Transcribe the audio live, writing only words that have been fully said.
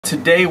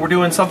today we're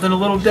doing something a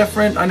little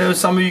different. I know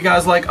some of you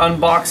guys like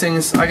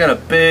unboxings. I got a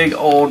big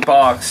old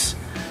box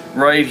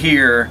right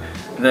here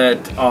that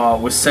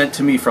was sent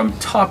to me from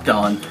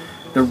Topdon.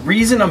 The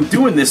reason I'm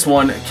doing this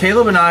one,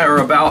 Caleb and I are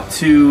about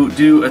to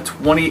do a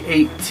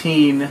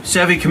 2018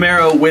 Chevy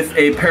Camaro with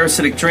a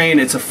parasitic drain.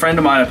 It's a friend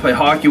of mine I play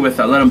hockey with.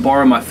 I let him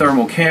borrow my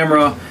thermal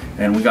camera,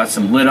 and we got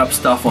some lit up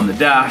stuff on the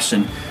dash,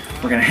 and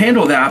we're gonna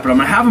handle that, but I'm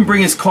gonna have him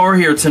bring his car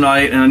here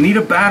tonight, and I need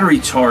a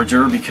battery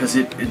charger because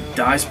it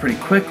dies pretty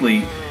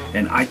quickly.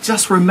 And I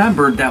just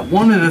remembered that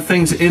one of the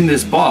things in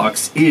this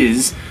box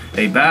is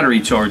a battery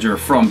charger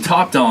from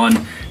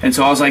Topdon. And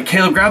so I was like,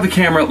 Caleb, grab the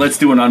camera, let's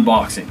do an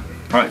unboxing.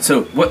 All right,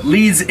 so what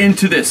leads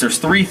into this? There's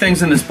three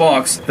things in this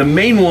box. The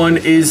main one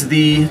is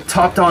the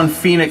Topdon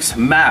Phoenix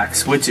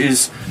Max, which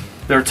is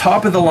their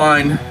top of the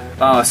line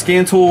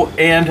scan tool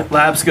and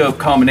lab scope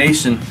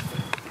combination.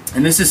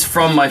 And this is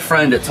from my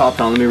friend at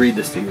Topdon. Let me read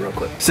this to you real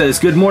quick. It says,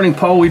 good morning,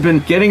 Paul. We've been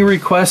getting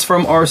requests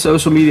from our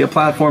social media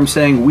platform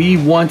saying we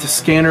want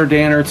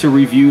ScannerDanner to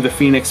review the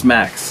Phoenix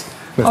Max.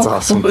 That's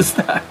awesome. What was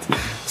that?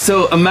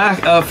 So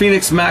a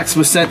Phoenix Max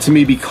was sent to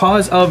me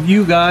because of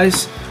you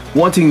guys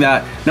wanting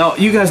that. Now,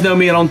 you guys know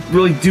me, I don't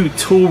really do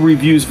tool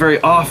reviews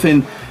very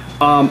often.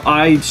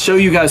 I show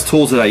you guys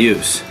tools that I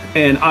use,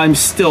 and I'm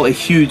still a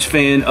huge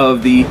fan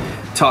of the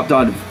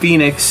Topdon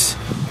Phoenix,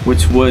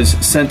 which was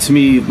sent to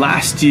me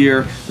last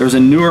year. There's a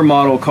newer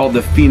model called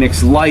the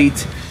Phoenix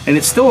Lite, and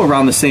it's still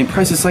around the same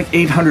price. It's like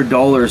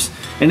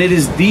 $800, and it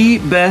is the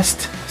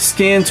best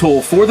scan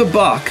tool for the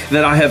buck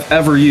that I have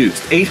ever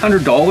used.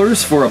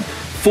 $800 for a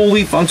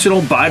fully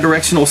functional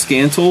bi-directional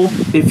scan tool.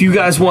 If you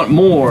guys want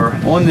more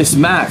on this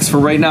Max for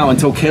right now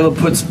until Caleb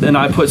and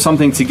I put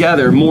something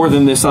together more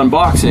than this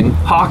unboxing,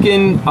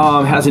 Hawken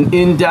has an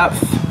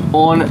in-depth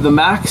on the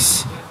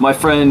Max. My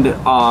friend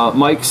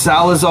Mike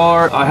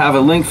Salazar, I have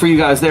a link for you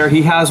guys there.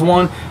 He has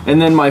one.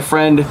 And then my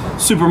friend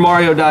Super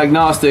Mario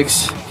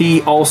Diagnostics,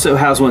 he also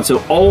has one.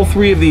 So all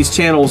three of these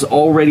channels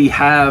already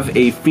have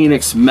a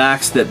Phoenix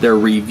Max that they're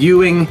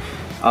reviewing.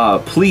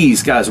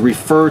 Please, guys,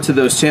 refer to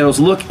those channels.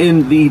 Look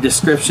in the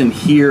description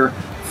here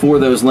for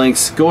those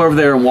links. Go over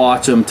there and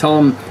watch them. Tell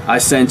them I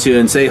sent you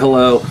and say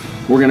hello.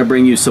 We're gonna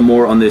bring you some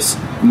more on this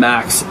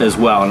Max as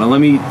well. Now let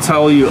me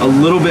tell you a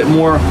little bit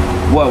more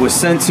what was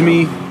sent to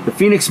me. The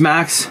Phoenix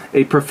Max,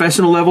 a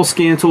professional level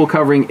scan tool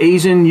covering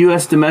Asian,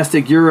 US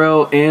domestic,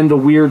 Euro, and the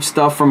weird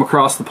stuff from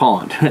across the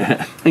pond.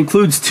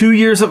 Includes 2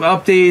 years of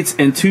updates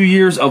and 2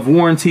 years of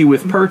warranty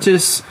with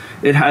purchase.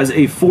 It has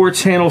a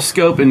 4-channel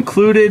scope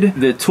included.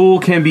 The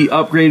tool can be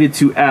upgraded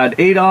to add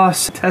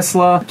ADAS,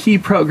 Tesla, key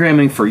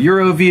programming for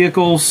Euro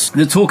vehicles.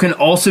 The tool can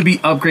also be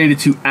upgraded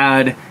to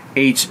add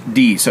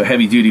HD, so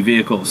heavy duty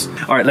vehicles.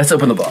 All right, let's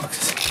open the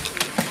box.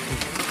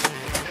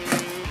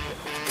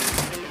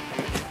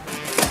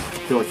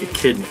 I feel like a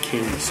kid in a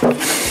candy store.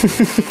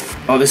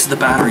 Oh, this is the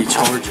battery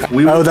charger.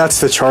 Oh,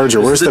 that's the charger.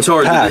 Where's the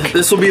charger? Pack?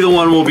 This will be the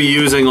one we'll be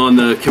using on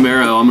the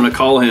Camaro. I'm gonna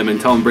call him and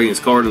tell him to bring his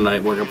car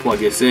tonight. We're gonna plug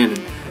this in and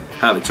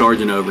have it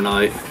charging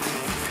overnight.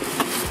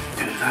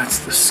 Okay, that's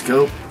the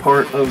scope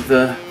part of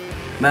the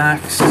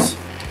Max.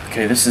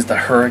 Okay, this is the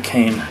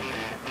Hurricane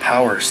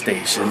power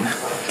station.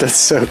 That's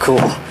so cool.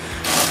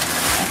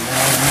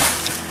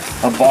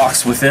 A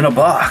box within a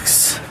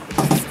box.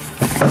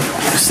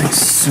 This thing's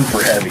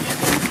super heavy.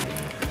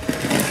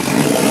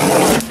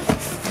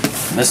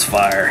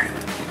 Misfire.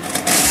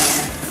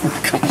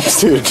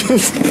 Dude,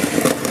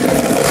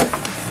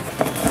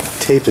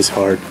 tape is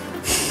hard.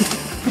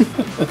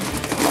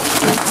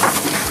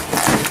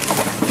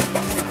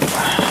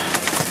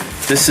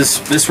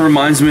 This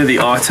reminds me of the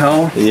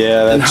Autel.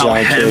 Yeah, that and how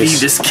giant heavy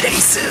case. this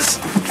case is.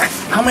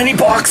 How many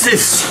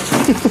boxes?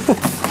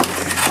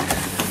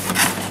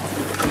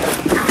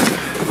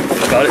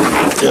 Got it?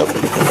 Yep.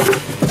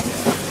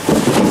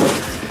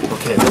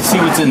 Okay, let's see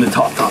what's in the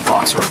top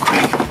box real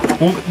quick.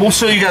 We'll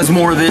show you guys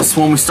more of this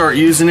when we start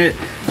using it.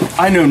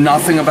 I know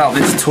nothing about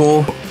this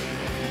tool.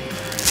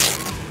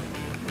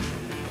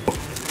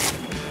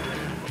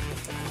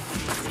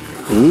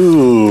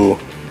 Ooh.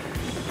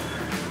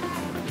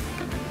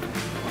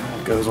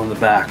 It goes on the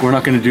back. We're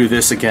not going to do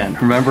this again.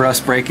 Remember us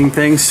breaking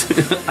things?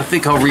 I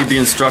think I'll read the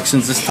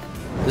instructions this time.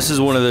 This is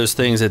one of those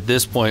things at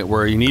this point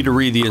where you need to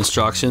read the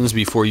instructions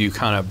before you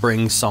kind of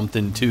bring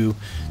something to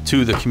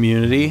the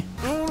community.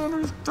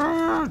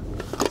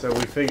 So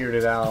we figured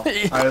it out.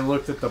 I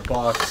looked at the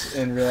box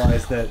and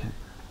realized that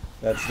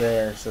that's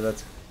there, so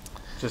that's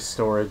just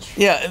storage.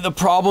 Yeah, the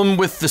problem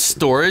with the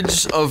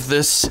storage of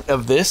this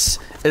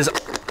is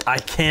I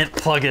can't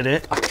plug it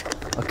in. I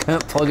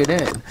can't plug it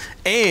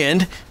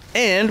in.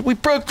 And we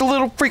broke the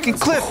little freaking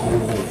clip.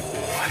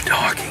 Oh, a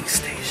docking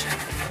station.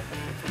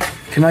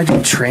 Can I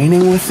do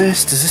training with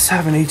this? Does this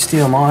have an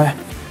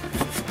HDMI?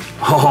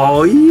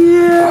 Oh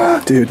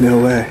yeah! Dude,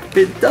 no way.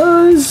 It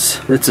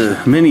does. It's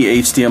a mini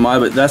HDMI,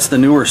 but that's the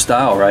newer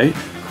style, right?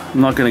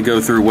 I'm not gonna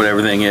go through what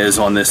everything is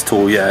on this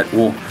tool yet.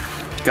 Well,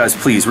 guys,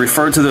 please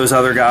refer to those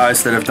other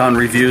guys that have done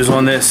reviews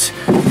on this.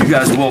 You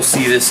guys will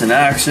see this in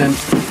action.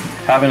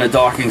 Having a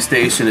docking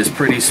station is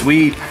pretty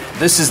sweet.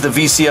 This is the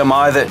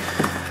VCMI that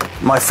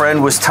my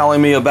friend was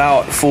telling me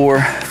about for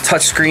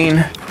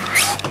touchscreen.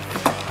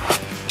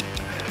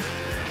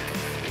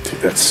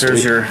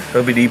 There's your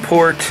OBD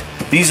port.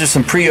 These are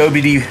some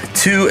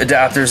pre-OBD2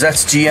 adapters.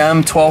 That's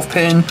GM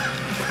 12-pin.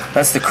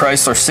 That's the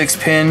Chrysler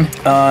 6-pin.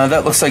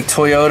 That looks like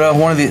Toyota.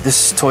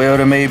 This is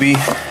Toyota maybe.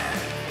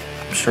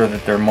 I'm sure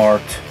that they're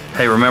marked.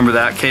 Hey, remember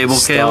that cable?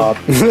 Stop.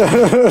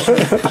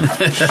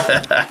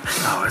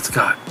 Oh, it's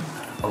got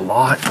a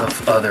lot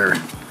of other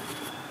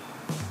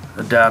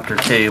adapter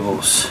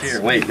cables.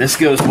 Here, wait, this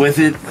goes with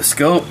it, the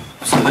scope.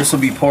 So this will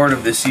be part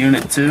of this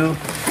unit too.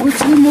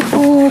 What's in the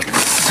box?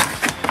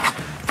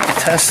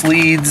 Test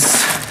leads,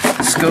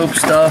 scope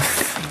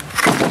stuff.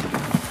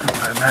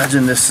 I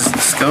imagine this is the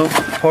scope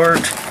part.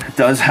 It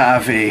does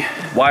have a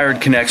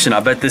wired connection. I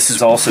bet this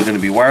is also going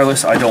to be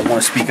wireless. I don't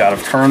want to speak out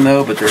of turn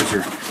though, but there's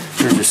your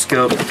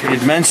scope.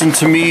 It mentioned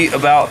to me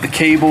about the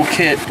cable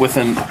kit with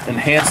an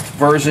enhanced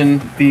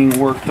version being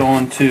worked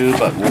on too,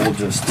 but we'll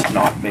just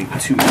not make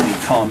too many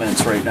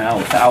comments right now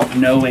without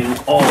knowing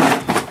all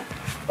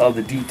of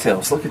the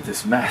details. Look at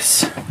this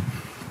mess.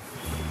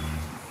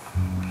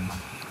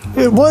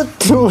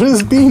 What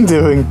is Bean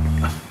doing?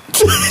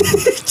 He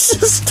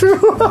just threw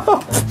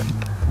up.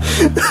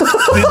 Did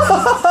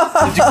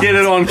you get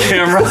it on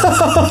camera?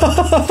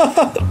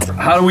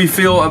 How do we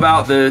feel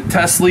about the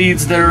test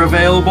leads that are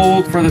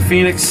available for the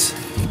Phoenix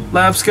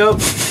lab scope?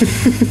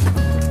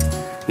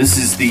 This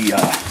is the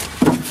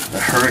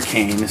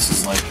Hurricane. This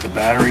is like the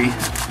battery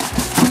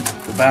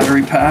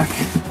pack.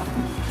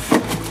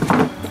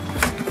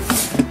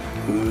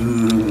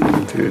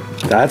 Ooh, dude,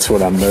 that's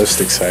what I'm most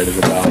excited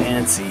about.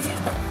 Fancy.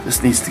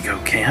 This needs to go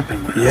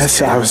camping with us.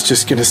 Yes, I was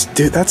just gonna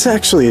do. That's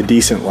actually a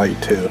decent light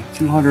too.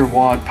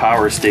 200-watt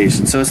power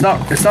station. So it's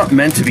not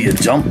meant to be a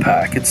jump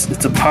pack. It's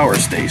a power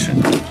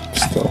station.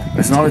 Still,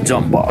 it's not a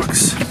jump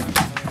box.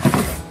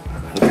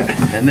 Okay,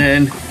 and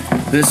then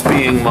this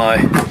being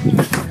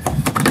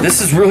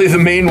this is really the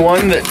main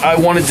one that I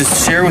wanted to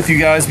share with you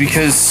guys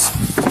because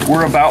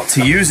we're about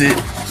to use it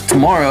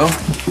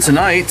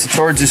tonight to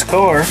charge this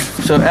car.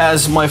 So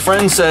as my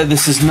friend said,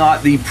 this is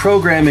not the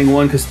programming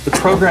one, because the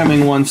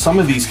programming one, some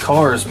of these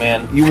cars,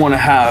 man, you want to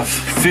have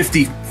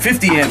 50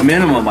 amp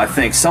minimum, I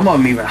think. Some of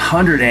them even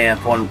 100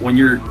 amp when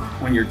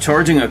you're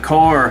charging a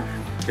car.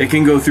 It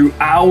can go through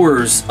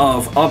hours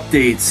of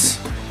updates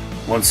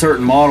on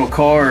certain model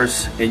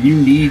cars, and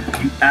you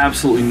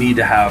absolutely need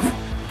to have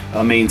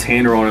a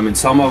maintainer on them, and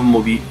some of them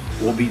will be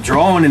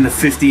drawing in the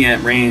 50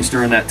 amp range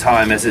during that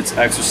time as it's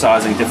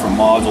exercising different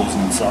modules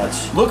and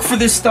such. Look for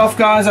this stuff,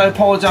 guys. I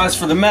apologize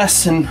for the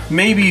mess and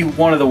maybe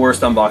one of the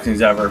worst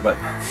unboxings ever, but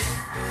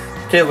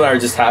Caleb and I are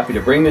just happy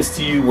to bring this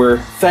to you. We're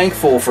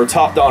thankful for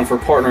Topdon for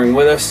partnering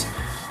with us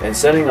and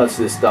sending us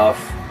this stuff.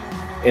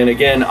 And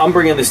again, I'm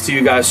bringing this to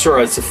you guys.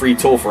 Sure, it's a free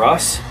tool for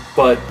us,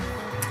 but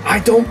I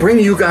don't bring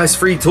you guys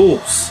free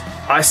tools.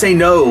 I say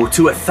no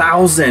to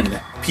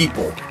 1,000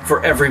 people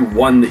for every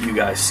one that you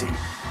guys see.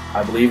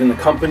 I believe in the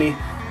company.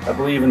 I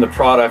believe in the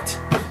product.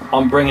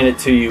 I'm bringing it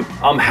to you.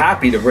 I'm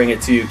happy to bring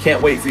it to you.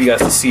 Can't wait for you guys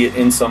to see it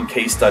in some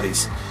case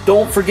studies.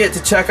 Don't forget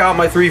to check out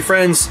my three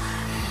friends,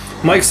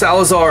 Mike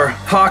Salazar,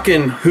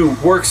 Hawken, who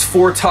works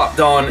for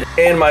Topdon,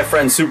 and my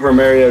friend Super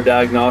Mario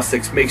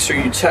Diagnostics. Make sure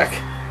you check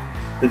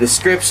the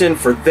description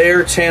for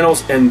their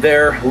channels and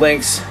their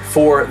links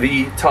for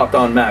the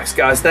Topdon Max.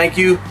 Guys, thank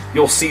you.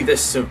 You'll see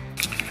this soon.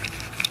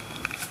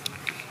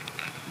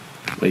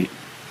 Wait,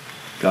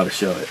 gotta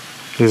show it.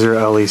 These are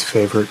Ellie's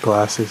favorite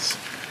glasses.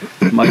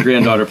 My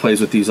granddaughter plays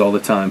with these all the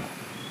time.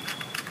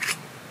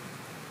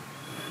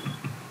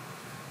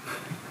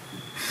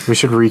 We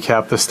should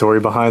recap the story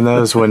behind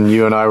those. When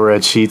you and I were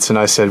at Sheetz and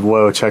I said,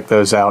 whoa, check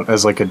those out,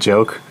 as like a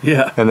joke.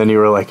 Yeah. And then you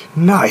were like,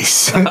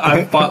 nice.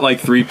 I've bought like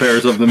 3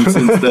 pairs of them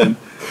since then.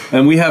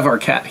 And we have our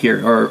cat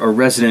here, our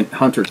resident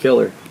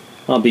hunter-killer.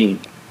 Bean.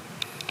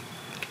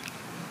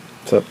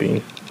 What's up,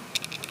 Bean?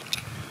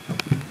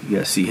 You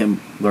guys see him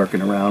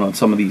lurking around on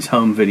some of these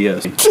home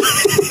videos.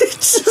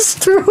 Just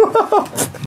threw up.